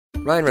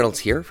Ryan Reynolds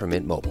here from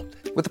Mint Mobile.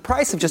 With the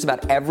price of just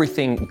about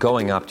everything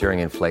going up during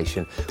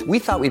inflation, we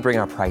thought we'd bring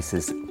our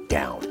prices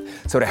down.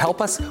 So to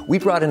help us, we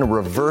brought in a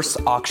reverse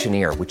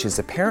auctioneer, which is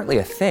apparently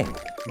a thing.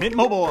 Mint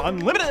Mobile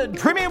Unlimited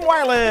Premium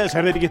Wireless.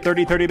 How to get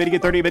 30, 30, bit to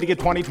get 30, bit to get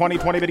 20, 20,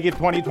 20, bit to get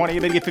 20, 20,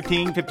 bit to get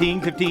 15,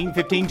 15, 15,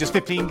 15, just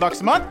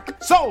 $15 a month?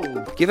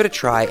 Sold! Give it a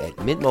try at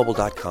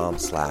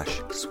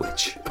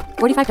mintmobile.com/switch.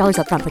 $45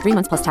 up front for 3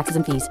 months plus taxes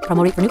and fees.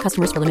 Promo rate for new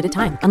customers for limited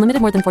time.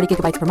 Unlimited more than 40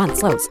 gigabytes per month.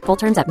 Slows full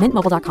terms at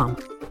mintmobile.com.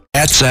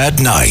 That's at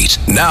night.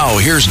 Now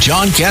here's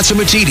John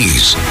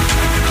Catsimatidis.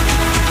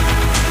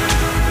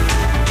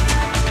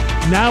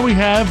 Now we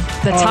have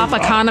the top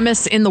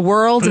economists in the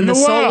world, in the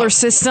solar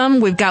system.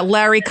 We've got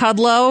Larry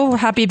Kudlow.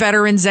 Happy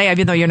Veterans Day,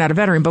 even though you're not a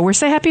veteran, but we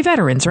say happy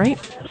veterans, right?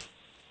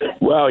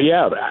 Well,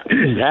 yeah,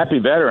 happy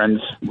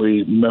veterans.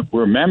 We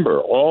remember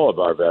all of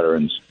our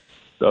veterans,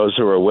 those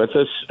who are with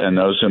us and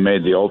those who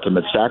made the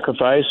ultimate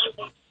sacrifice,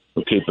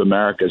 who keep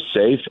America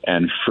safe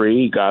and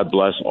free. God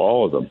bless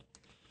all of them.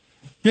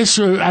 Yes,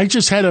 sir. I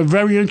just had a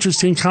very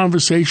interesting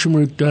conversation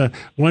with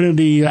one of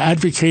the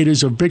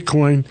advocates of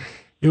Bitcoin.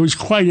 It was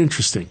quite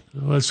interesting.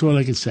 That's all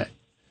I can say.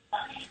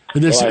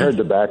 Well, I heard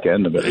the back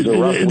end of it.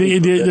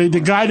 The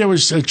guy that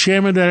was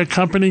chairman of that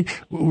company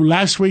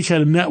last week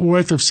had a net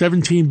worth of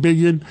 $17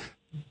 billion.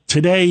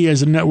 Today, he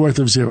has a net worth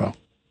of $0.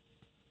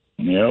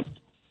 Yep.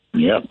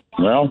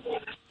 Well,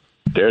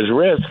 there's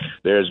risk.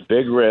 There's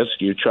big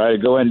risk. You try to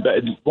go in.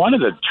 But one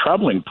of the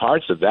troubling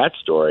parts of that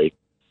story,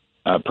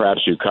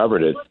 perhaps you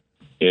covered it,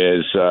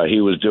 is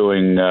he was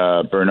doing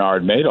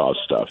Bernard Madoff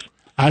stuff.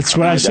 That's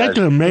what I said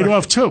to him.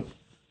 Madoff, too.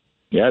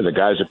 Yeah, the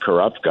guy's a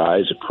corrupt guy.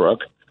 He's a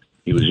crook.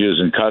 He was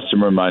using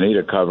customer money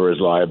to cover his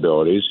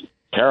liabilities.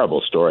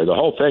 Terrible story. The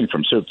whole thing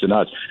from soup to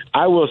nuts.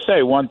 I will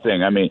say one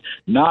thing. I mean,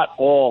 not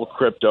all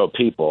crypto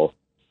people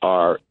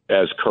are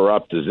as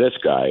corrupt as this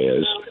guy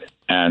is.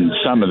 And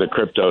some of the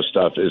crypto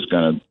stuff is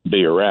going to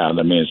be around.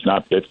 I mean, it's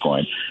not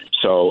Bitcoin.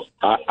 So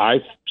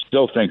I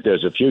still think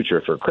there's a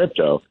future for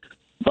crypto.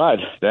 But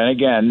then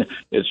again,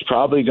 it's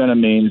probably going to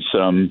mean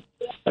some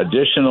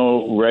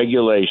additional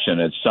regulation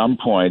at some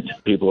point.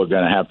 People are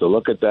going to have to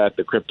look at that.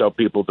 The crypto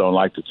people don't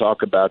like to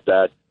talk about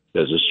that.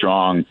 There's a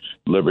strong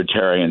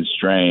libertarian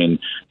strain.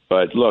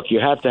 But look, you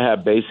have to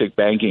have basic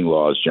banking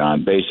laws,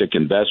 John, basic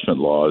investment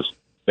laws,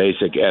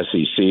 basic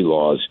SEC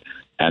laws.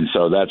 And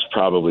so that's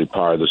probably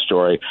part of the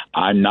story.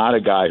 I'm not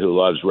a guy who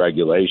loves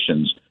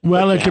regulations.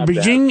 Well, at the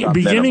beginning of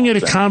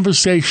the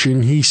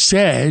conversation, he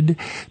said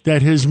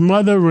that his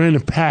mother ran a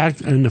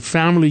PAC and the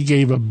family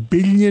gave $1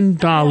 billion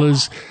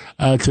to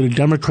the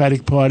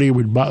Democratic Party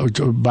with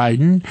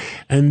Biden.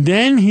 And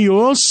then he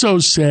also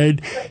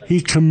said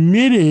he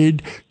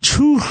committed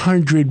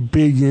 $200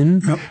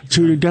 billion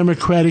to the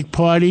Democratic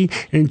Party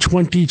in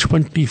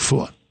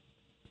 2024.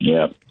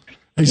 Yep.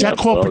 Is that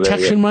called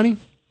protection money?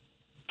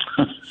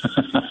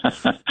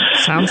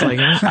 Sounds like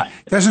it.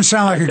 Doesn't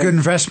sound like a good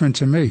investment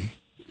to me.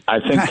 I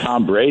think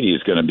Tom Brady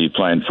is going to be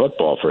playing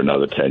football for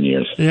another 10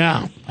 years.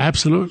 Yeah,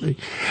 absolutely.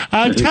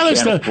 Tell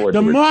us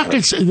the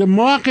markets. The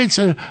markets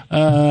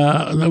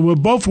were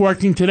both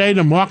working today.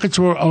 The markets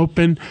were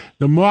open.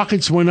 The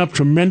markets went up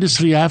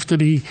tremendously after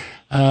the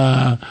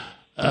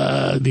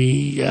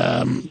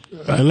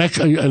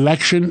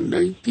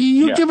election.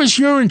 You give us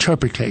your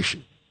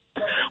interpretation.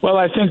 Well,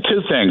 I think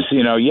two things.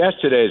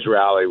 Yesterday's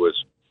rally was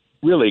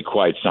really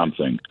quite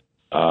something.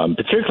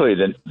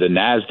 Particularly the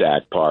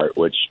NASDAQ part,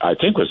 which I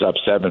think was up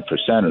 7%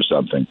 or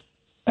something,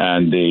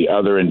 and the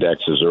other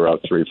indexes are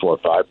up 3, 4,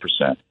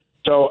 5%.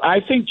 So I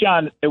think,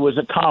 John, it was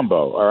a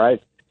combo, all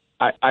right?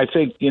 I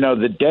think,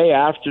 the day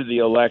after the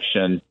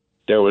election,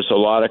 there was a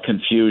lot of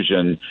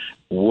confusion.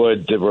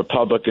 Would the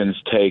Republicans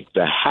take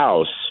the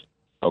House?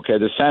 Okay,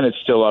 the Senate's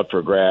still up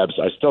for grabs.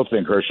 I still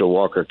think Herschel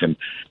Walker can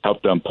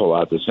help them pull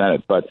out the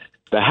Senate, but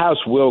the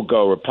House will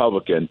go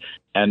Republican.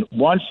 And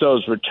once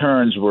those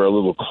returns were a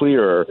little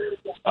clearer,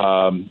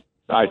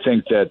 I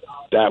think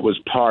that was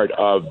part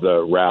of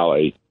the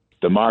rally.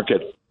 The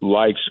market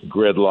likes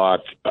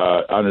gridlock,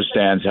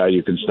 understands how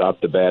you can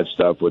stop the bad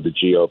stuff with the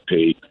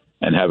GOP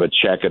and have a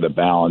check and a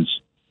balance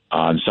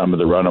on some of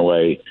the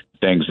runaway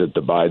things that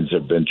the Bidens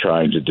have been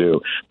trying to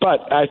do.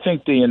 But I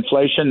think the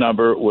inflation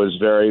number was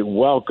very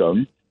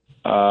welcome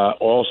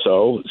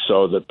also,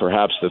 so that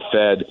perhaps the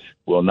Fed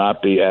will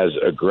not be as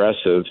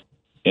aggressive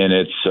in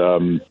its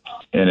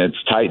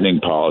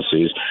tightening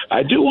policies.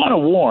 I do want to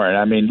warn.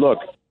 I mean, look,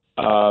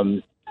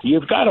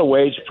 you've got a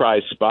wage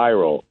price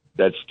spiral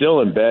that's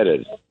still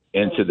embedded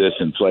into this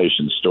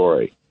inflation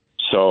story.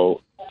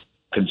 So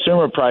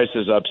consumer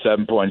prices up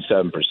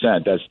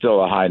 7.7%. That's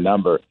still a high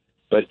number.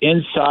 But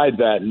inside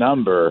that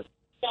number,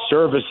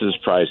 services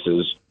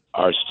prices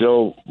are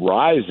still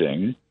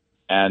rising,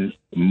 and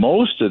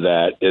most of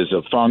that is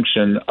a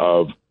function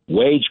of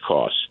wage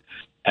costs.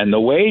 And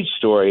the wage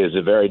story is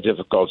a very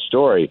difficult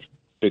story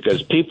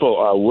because people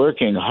are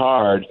working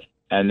hard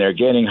and they're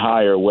getting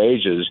higher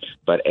wages,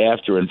 but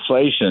after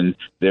inflation,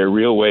 their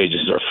real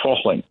wages are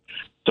falling.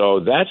 So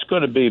that's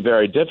going to be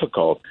very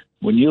difficult.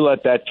 When you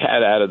let that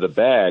cat out of the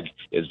bag,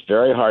 it's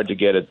very hard to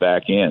get it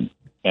back in.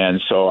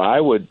 And so I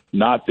would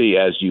not be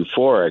as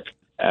euphoric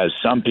as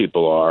some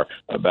people are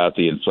about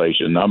the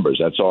inflation numbers.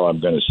 That's all I'm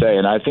going to say.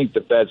 And I think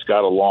the Fed's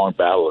got a long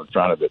battle in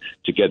front of it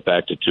to get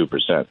back to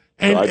 2%.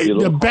 And so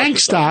the bank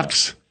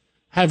stocks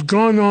have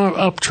gone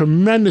up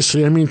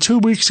tremendously. I mean, 2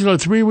 weeks ago,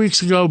 3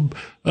 weeks ago,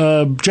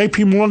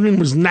 J.P. Morgan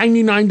was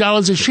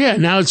 $99 a share.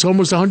 Now it's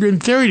almost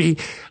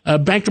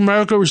 $130. Bank of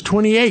America was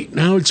 $28.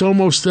 Now it's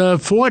almost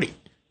 $40.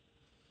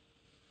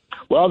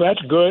 Well,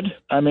 that's good.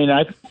 I mean,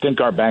 I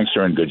think our banks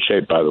are in good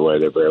shape, by the way.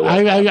 They're very well.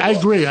 I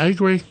agree.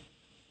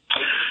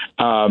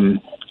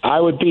 I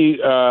would be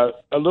a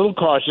little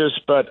cautious,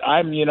 but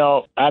I'm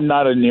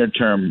not a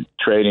near-term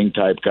trading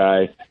type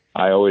guy.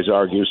 I always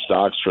argue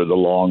stocks for the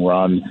long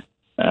run,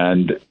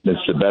 and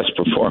it's the best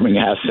performing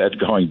asset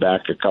going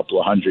back a couple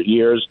of hundred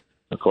years,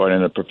 according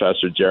to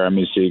Professor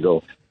Jeremy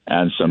Siegel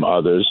and some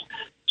others.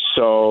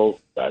 So,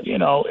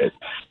 the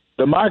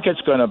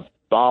market's going to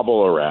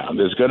bobble around.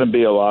 There's going to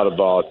be a lot of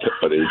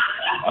volatility.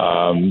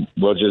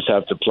 We'll just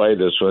have to play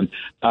this one.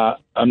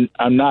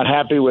 I'm not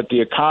happy with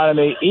the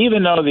economy,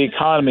 even though the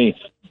economy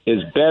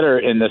is better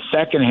in the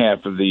second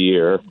half of the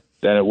year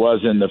than it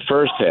was in the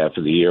first half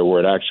of the year,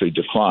 where it actually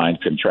declined,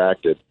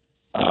 contracted.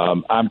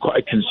 I'm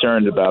quite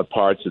concerned about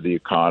parts of the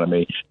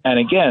economy. And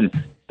again,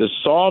 the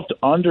soft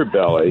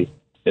underbelly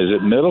is that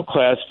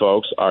middle-class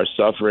folks are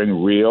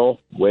suffering real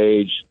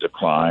wage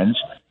declines,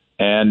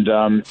 and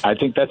I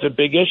think that's a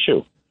big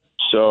issue.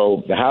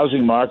 So the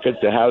housing market,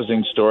 the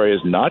housing story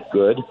is not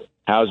good.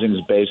 Housing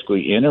is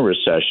basically in a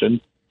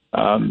recession.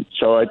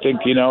 So I think,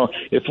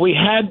 if we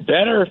had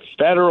better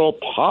federal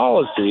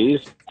policies,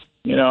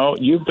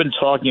 you've been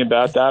talking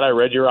about that. I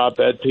read your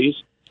op-ed piece.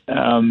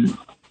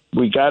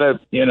 We got to,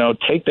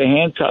 take the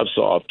handcuffs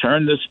off,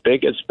 turn the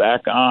spigots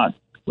back on.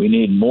 We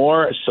need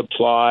more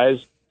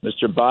supplies.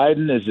 Mr.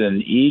 Biden is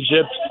in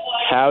Egypt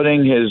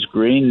touting his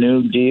Green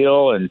New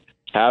Deal and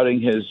touting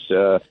his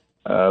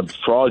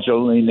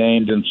fraudulently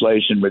named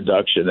Inflation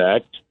Reduction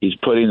Act. He's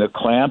putting the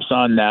clamps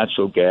on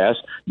natural gas.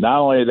 Not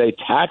only are they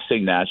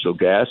taxing natural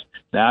gas,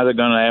 now they're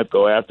going to have to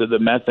go after the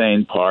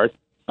methane part.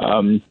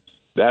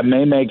 That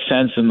may make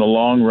sense in the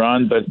long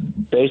run, but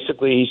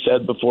basically he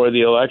said before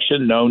the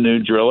election, no new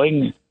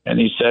drilling, and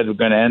he said we're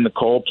going to end the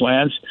coal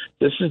plants.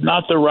 This is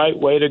not the right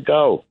way to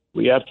go.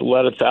 We have to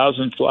let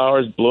 1,000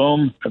 flowers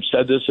bloom. I've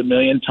said this a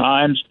million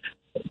times.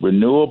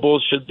 Renewables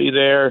should be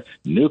there,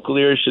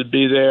 nuclear should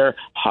be there,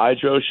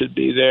 hydro should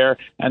be there,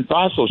 and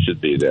fossil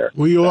should be there.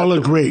 We all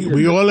agree.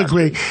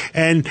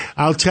 And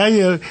I'll tell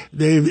you,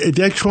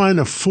 they're trying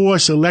to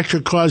force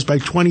electric cars by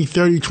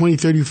 2030,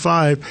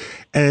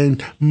 2035.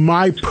 And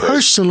my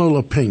personal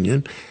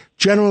opinion,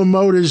 General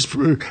Motors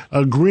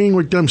agreeing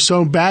with them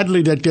so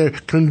badly that they're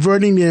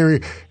converting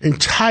their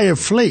entire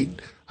fleet.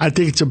 I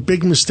think it's a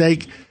big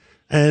mistake.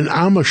 And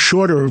I'm a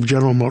shorter of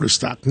General Motors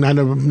stock, not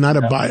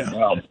a buyer.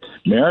 Well,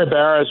 Mary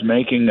Barra is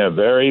making a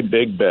very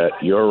big bet.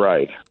 You're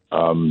right.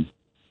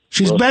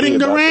 She's betting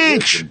the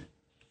ranch.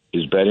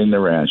 She's betting the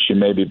ranch. She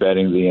may be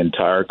betting the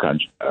entire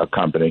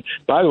company.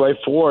 By the way,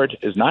 Ford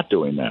is not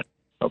doing that.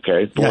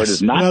 Okay, Ford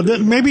is not. Well,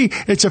 maybe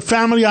it's a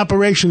family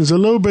operation. It's a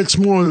little bit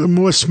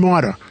more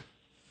smarter.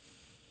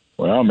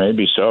 Well,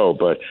 maybe so.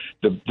 But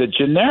the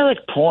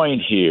generic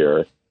point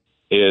here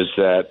is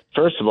that,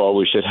 first of all,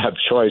 we should have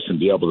choice and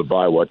be able to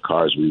buy what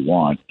cars we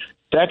want.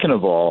 Second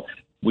of all,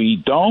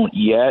 we don't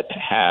yet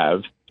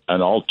have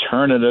an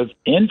alternative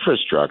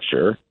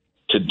infrastructure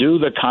to do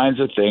the kinds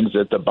of things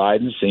that the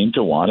Bidens seem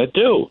to want to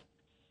do.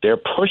 They're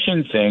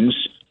pushing things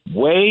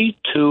way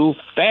too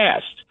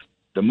fast.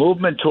 The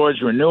movement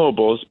towards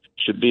renewables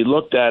should be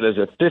looked at as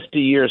a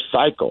 50-year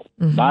cycle,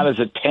 not as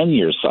a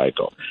 10-year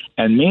cycle.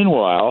 And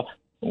meanwhile,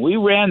 we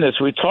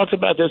talked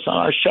about this on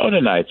our show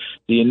tonight.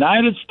 The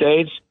United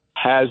States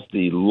has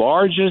the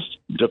largest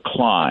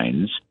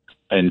declines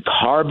in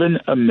carbon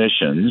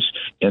emissions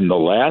in the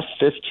last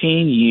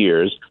 15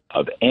 years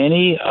of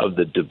any of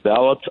the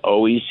developed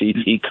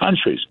OECD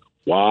countries.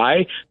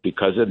 Why?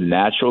 Because of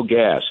natural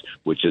gas,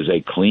 which is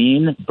a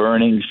clean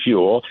burning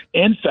fuel.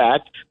 In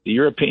fact, the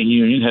European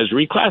Union has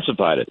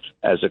reclassified it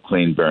as a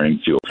clean burning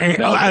fuel.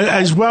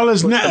 As well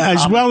as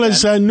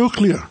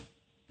nuclear.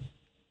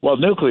 Well,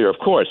 nuclear, of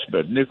course,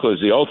 but nuclear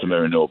is the ultimate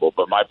renewable.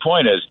 But my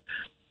point is,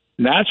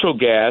 natural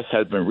gas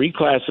has been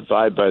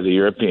reclassified by the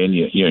European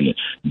Union.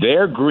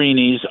 Their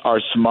greenies are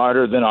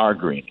smarter than our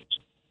greenies.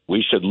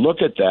 We should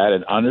look at that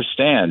and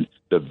understand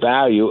the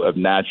value of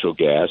natural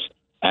gas.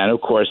 And,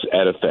 of course,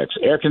 it affects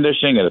air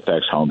conditioning, it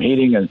affects home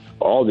heating, and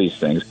all these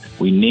things.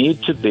 We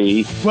need to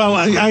be... Well,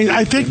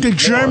 I think the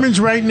Germans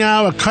right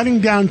now are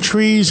cutting down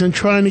trees and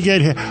trying to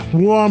get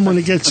warm when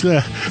it gets...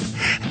 and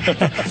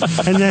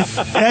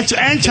that's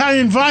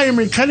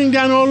anti-environment, cutting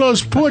down all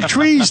those poor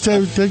trees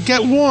to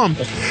get warm.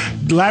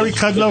 Larry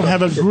Kudlow,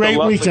 have a great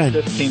weekend.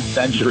 15th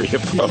century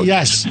approach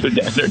to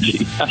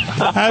energy.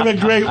 Have a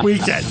great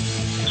weekend.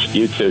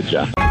 You too,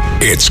 John.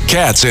 It's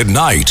Cats at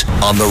Night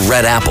on the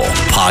Red Apple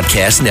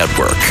Podcast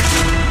Network.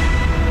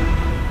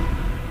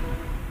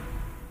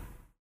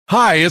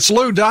 Hi, it's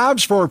Lou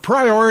Dobbs for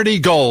Priority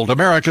Gold,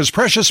 America's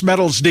precious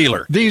metals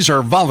dealer. These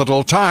are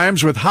volatile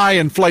times with high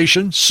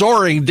inflation,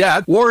 soaring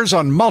debt, wars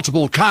on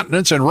multiple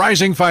continents, and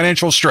rising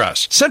financial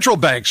stress. Central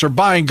banks are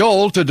buying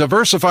gold to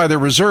diversify their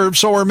reserves,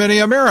 so are many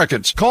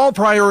Americans. Call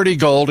Priority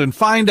Gold and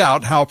find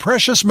out how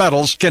precious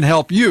metals can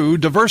help you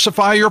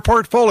diversify your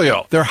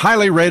portfolio. They're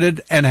highly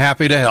rated and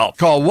happy to help.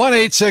 Call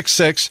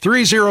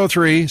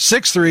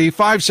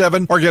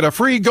 1-866-303-6357 or get a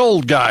free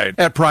gold guide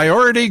at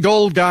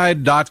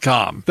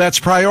PriorityGoldGuide.com. That's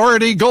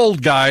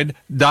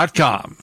PriorityGoldGuide.com.